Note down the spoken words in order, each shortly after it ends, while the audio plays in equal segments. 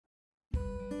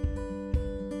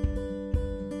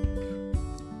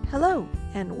Hello,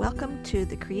 and welcome to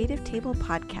the Creative Table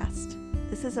Podcast.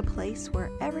 This is a place where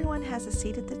everyone has a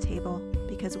seat at the table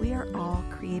because we are all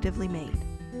creatively made.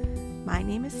 My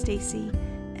name is Stacy,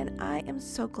 and I am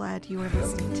so glad you are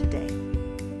listening today.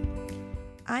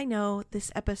 I know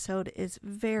this episode is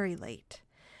very late.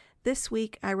 This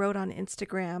week I wrote on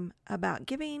Instagram about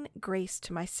giving grace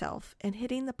to myself and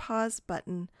hitting the pause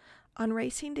button on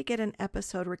racing to get an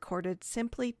episode recorded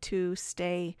simply to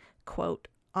stay, quote,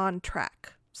 on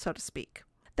track, so to speak.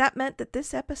 That meant that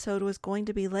this episode was going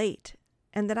to be late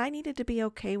and that I needed to be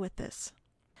okay with this.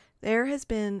 There has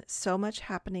been so much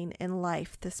happening in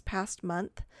life this past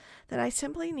month that I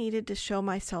simply needed to show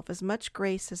myself as much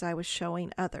grace as I was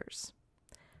showing others.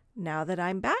 Now that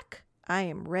I'm back, I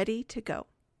am ready to go.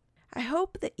 I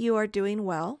hope that you are doing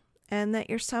well and that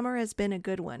your summer has been a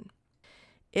good one.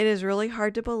 It is really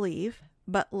hard to believe,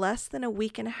 but less than a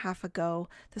week and a half ago,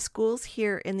 the schools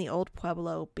here in the Old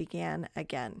Pueblo began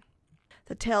again.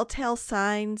 The telltale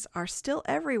signs are still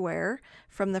everywhere,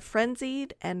 from the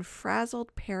frenzied and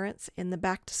frazzled parents in the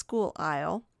back-to-school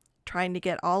aisle, trying to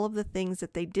get all of the things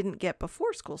that they didn't get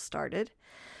before school started,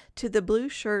 to the blue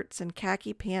shirts and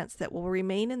khaki pants that will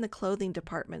remain in the clothing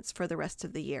departments for the rest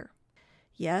of the year.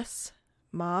 Yes,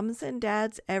 moms and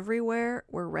dads everywhere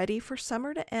were ready for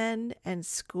summer to end and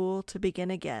school to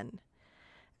begin again.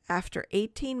 After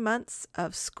 18 months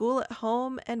of school at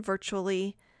home and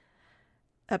virtually,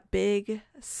 a big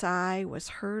sigh was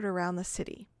heard around the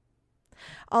city.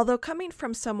 Although coming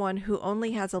from someone who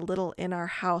only has a little in our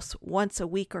house once a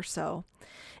week or so,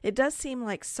 it does seem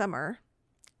like summer,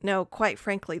 no, quite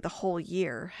frankly, the whole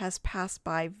year has passed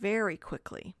by very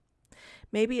quickly.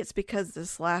 Maybe it's because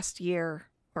this last year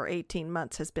or 18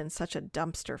 months has been such a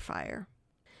dumpster fire.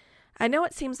 I know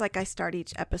it seems like I start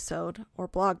each episode or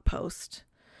blog post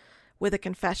with a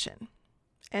confession,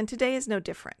 and today is no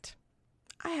different.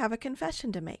 I have a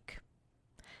confession to make.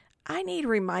 I need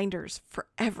reminders for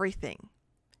everything,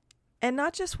 and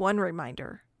not just one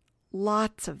reminder,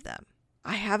 lots of them.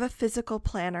 I have a physical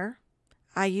planner.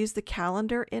 I use the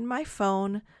calendar in my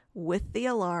phone with the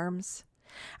alarms.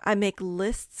 I make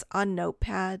lists on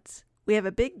notepads. We have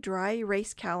a big dry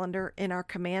erase calendar in our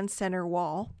command center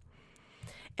wall.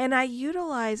 And I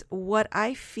utilize what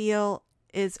I feel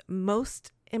is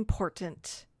most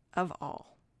important of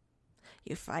all.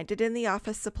 You find it in the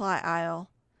office supply aisle.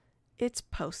 It's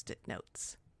Post-it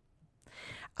notes.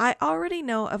 I already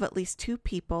know of at least 2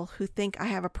 people who think I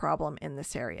have a problem in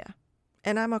this area,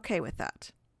 and I'm okay with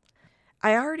that.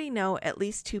 I already know at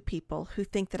least 2 people who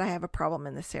think that I have a problem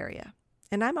in this area,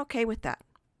 and I'm okay with that.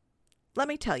 Let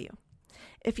me tell you,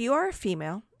 if you are a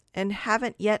female and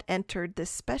haven't yet entered this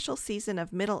special season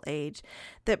of middle age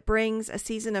that brings a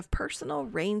season of personal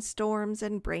rainstorms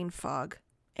and brain fog,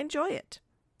 enjoy it.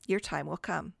 Your time will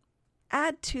come.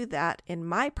 Add to that, in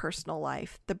my personal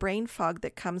life, the brain fog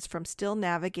that comes from still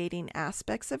navigating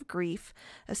aspects of grief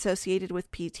associated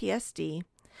with PTSD,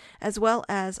 as well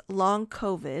as long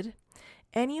COVID,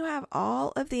 and you have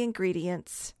all of the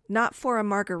ingredients, not for a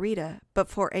margarita, but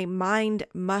for a mind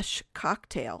mush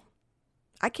cocktail.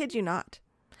 I kid you not.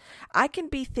 I can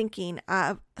be thinking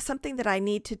of something that I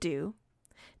need to do,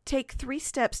 take 3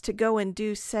 steps to go and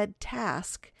do said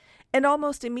task, and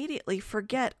almost immediately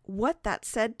forget what that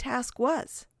said task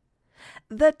was.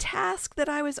 The task that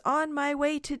I was on my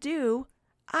way to do,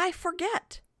 I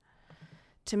forget.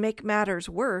 To make matters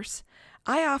worse,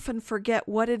 I often forget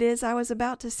what it is I was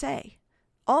about to say,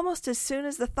 almost as soon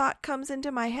as the thought comes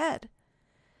into my head.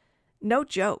 No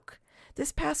joke.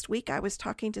 This past week I was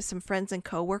talking to some friends and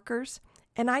coworkers,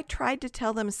 and I tried to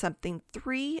tell them something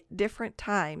 3 different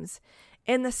times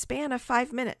in the span of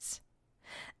 5 minutes.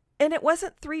 And it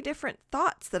wasn't 3 different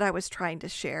thoughts that I was trying to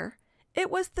share.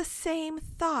 It was the same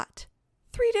thought.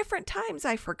 3 different times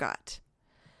I forgot.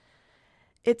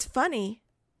 It's funny,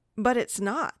 but it's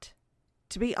not.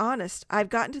 To be honest, I've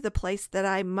gotten to the place that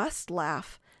I must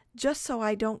laugh just so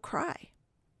I don't cry.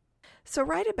 So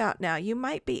right about now, you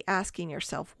might be asking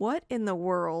yourself, what in the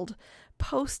world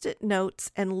Post-it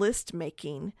notes and list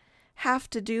making have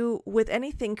to do with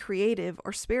anything creative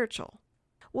or spiritual?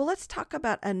 Well, let's talk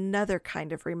about another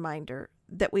kind of reminder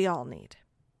that we all need.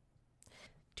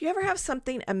 Do you ever have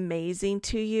something amazing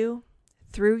to you,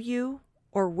 through you,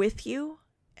 or with you,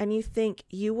 and you think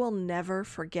you will never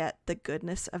forget the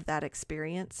goodness of that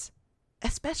experience?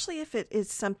 Especially if it is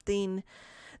something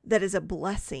that is a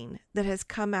blessing that has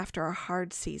come after a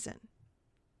hard season.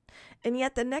 And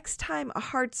yet the next time a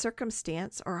hard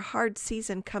circumstance or a hard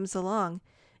season comes along,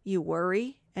 you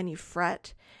worry and you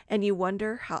fret and you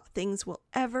wonder how things will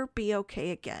ever be okay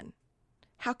again.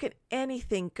 How can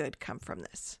anything good come from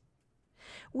this?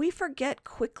 We forget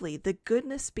quickly the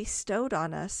goodness bestowed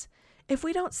on us if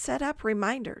we don't set up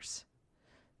reminders,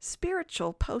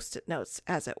 spiritual post-it notes,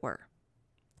 as it were.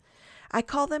 I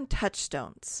call them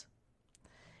touchstones.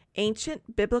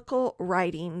 Ancient biblical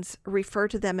writings refer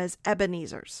to them as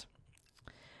Ebenezers,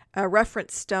 a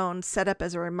reference stone set up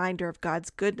as a reminder of God's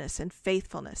goodness and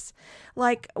faithfulness,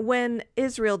 like when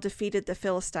Israel defeated the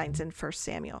Philistines in 1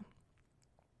 Samuel.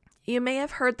 You may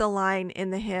have heard the line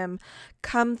in the hymn,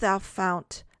 "Come thou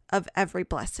fount of every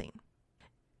blessing."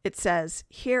 It says,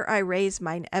 "Here I raise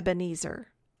mine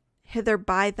Ebenezer, hither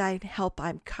by thine help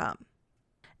I'm come."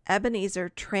 Ebenezer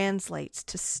translates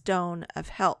to stone of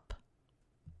help,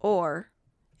 or,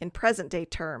 in present-day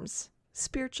terms,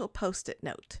 spiritual post-it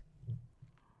note.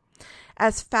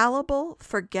 As fallible,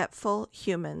 forgetful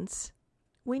humans,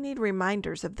 we need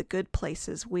reminders of the good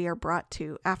places we are brought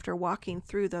to after walking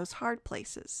through those hard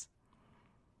places.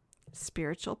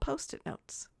 Spiritual post-it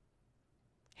notes.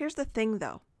 Here's the thing,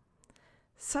 though.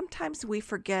 Sometimes we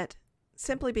forget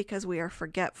simply because we are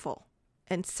forgetful,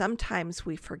 and sometimes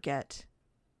we forget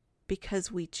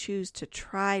because we choose to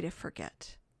try to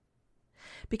forget,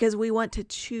 because we want to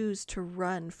choose to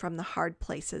run from the hard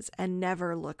places and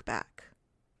never look back.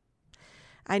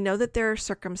 I know that there are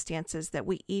circumstances that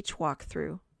we each walk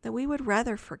through that we would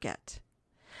rather forget,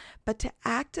 but to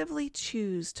actively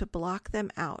choose to block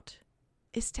them out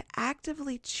is to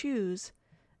actively choose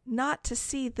not to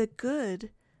see the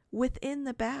good within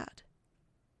the bad.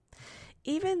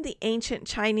 Even the ancient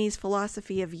Chinese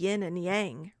philosophy of yin and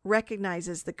yang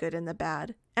recognizes the good in the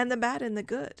bad and the bad in the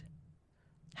good.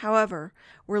 However,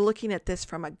 we're looking at this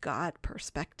from a God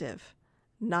perspective,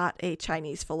 not a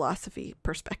Chinese philosophy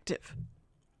perspective.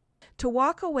 To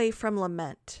walk away from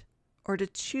lament or to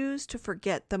choose to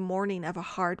forget the mourning of a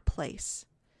hard place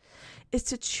is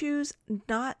to choose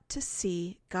not to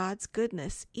see God's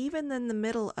goodness even in the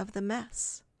middle of the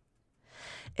mess.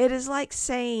 It is like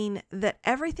saying that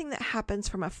everything that happens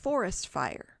from a forest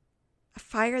fire, a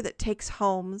fire that takes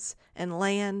homes and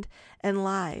land and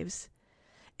lives,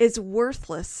 is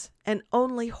worthless and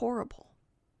only horrible.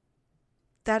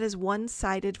 That is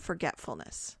one-sided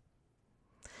forgetfulness.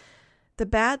 The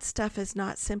bad stuff is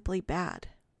not simply bad.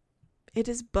 It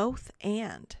is both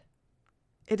and.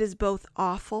 It is both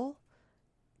awful,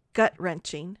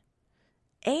 gut-wrenching,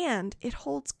 and it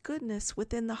holds goodness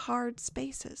within the hard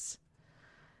spaces.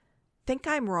 Think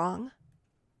I'm wrong?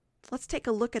 Let's take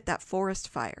a look at that forest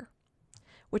fire,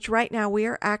 which right now we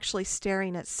are actually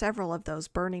staring at several of those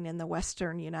burning in the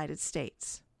western United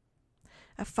States.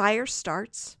 A fire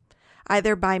starts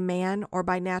either by man or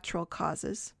by natural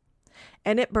causes,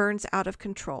 and it burns out of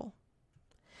control.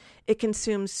 It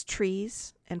consumes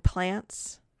trees and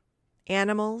plants,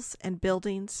 animals and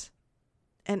buildings,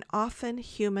 and often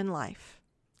human life.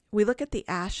 We look at the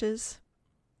ashes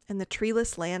and the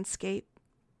treeless landscape,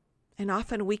 and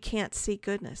often we can't see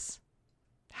goodness.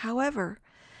 However,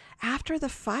 after the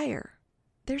fire,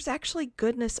 there's actually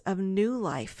goodness of new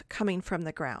life coming from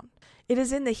the ground. It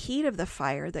is in the heat of the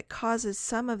fire that causes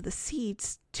some of the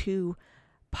seeds to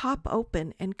pop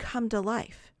open and come to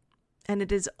life. And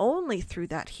it is only through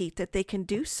that heat that they can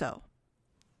do so.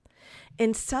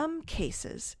 In some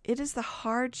cases, it is the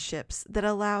hardships that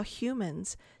allow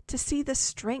humans to see the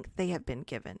strength they have been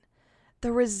given,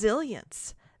 the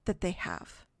resilience that they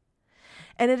have.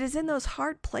 And it is in those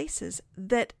hard places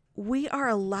that we are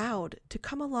allowed to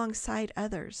come alongside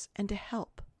others and to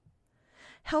help.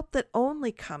 Help that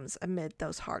only comes amid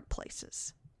those hard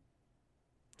places.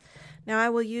 Now, I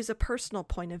will use a personal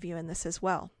point of view in this as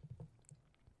well.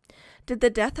 Did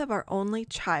the death of our only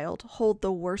child hold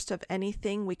the worst of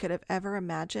anything we could have ever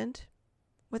imagined?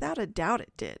 Without a doubt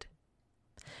it did.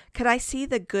 Could I see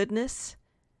the goodness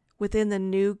within the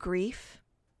new grief?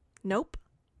 Nope,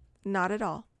 not at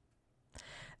all.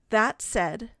 That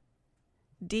said,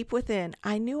 deep within,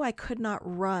 I knew I could not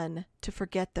run to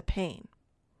forget the pain.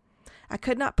 I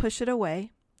could not push it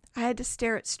away. I had to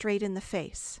stare it straight in the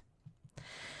face.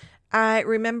 I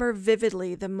remember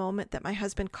vividly the moment that my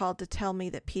husband called to tell me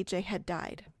that PJ had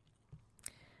died.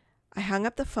 I hung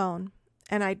up the phone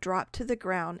and I dropped to the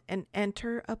ground and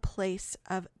entered a place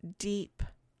of deep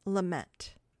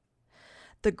lament.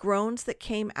 The groans that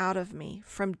came out of me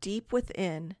from deep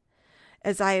within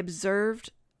as I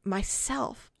observed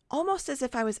myself, almost as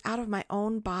if I was out of my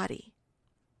own body.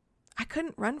 I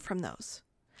couldn't run from those.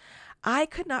 I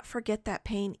could not forget that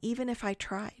pain even if I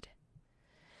tried.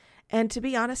 And to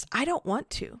be honest, I don't want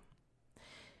to.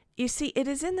 You see, it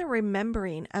is in the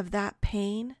remembering of that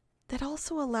pain that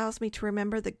also allows me to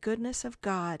remember the goodness of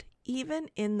God, even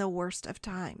in the worst of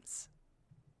times.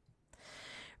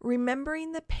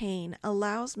 Remembering the pain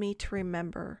allows me to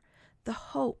remember the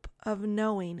hope of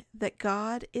knowing that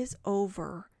God is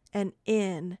over and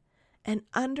in and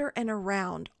under and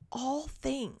around all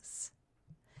things.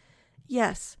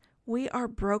 Yes, we are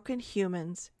broken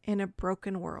humans in a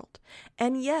broken world.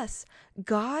 And yes,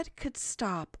 God could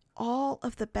stop all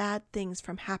of the bad things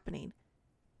from happening.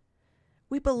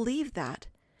 We believe that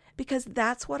because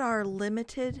that's what our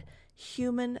limited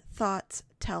human thoughts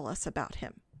tell us about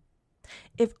him.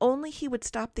 If only he would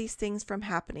stop these things from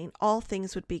happening, all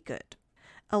things would be good.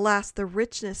 Alas, the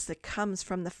richness that comes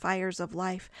from the fires of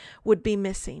life would be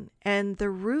missing, and the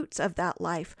roots of that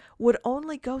life would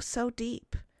only go so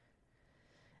deep.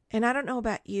 And I don't know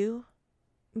about you,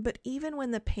 but even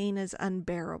when the pain is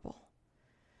unbearable,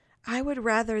 I would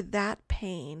rather that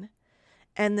pain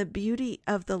and the beauty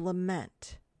of the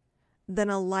lament than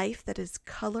a life that is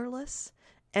colorless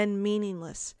and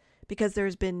meaningless because there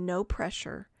has been no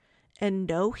pressure and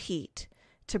no heat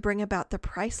to bring about the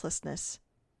pricelessness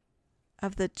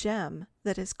of the gem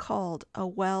that is called a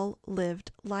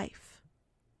well-lived life.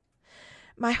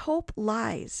 My hope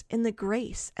lies in the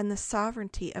grace and the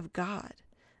sovereignty of God,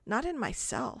 not in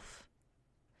myself.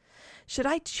 Should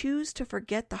I choose to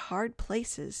forget the hard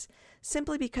places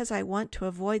simply because I want to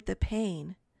avoid the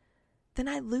pain, then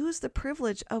I lose the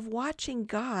privilege of watching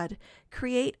God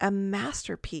create a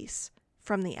masterpiece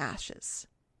from the ashes.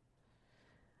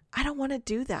 I don't want to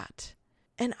do that,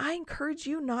 and I encourage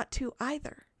you not to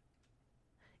either.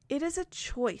 It is a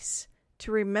choice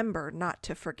to remember not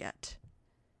to forget.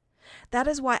 That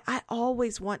is why I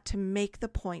always want to make the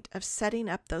point of setting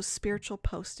up those spiritual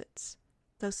post-its,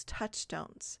 those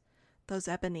touchstones, those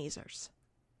Ebenezers,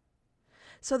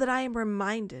 so that I am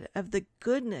reminded of the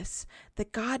goodness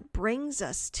that God brings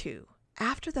us to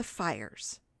after the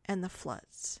fires and the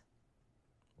floods.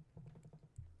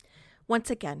 Once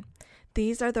again,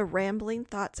 these are the rambling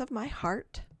thoughts of my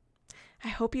heart. I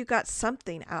hope you got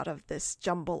something out of this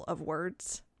jumble of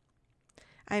words.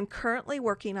 I am currently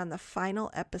working on the final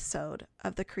episode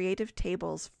of the Creative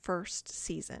Table's first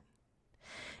season.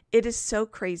 It is so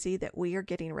crazy that we are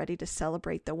getting ready to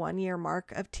celebrate the 1-year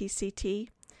mark of TCT,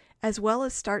 as well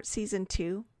as start season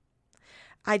 2.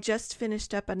 I just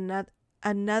finished up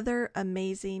another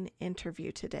amazing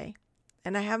interview today,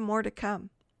 and I have more to come.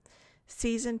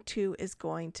 Season 2 is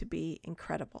going to be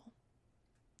incredible.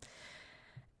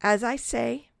 As I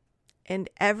say in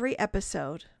every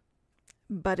episode,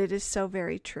 but it is so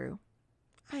very true,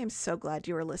 I am so glad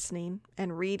you are listening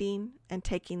and reading and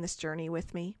taking this journey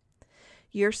with me.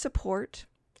 Your support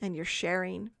and your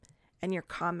sharing and your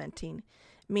commenting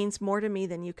means more to me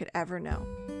than you could ever know.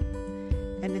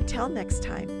 And until next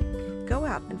time, go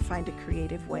out and find a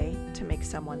creative way to make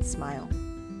someone smile.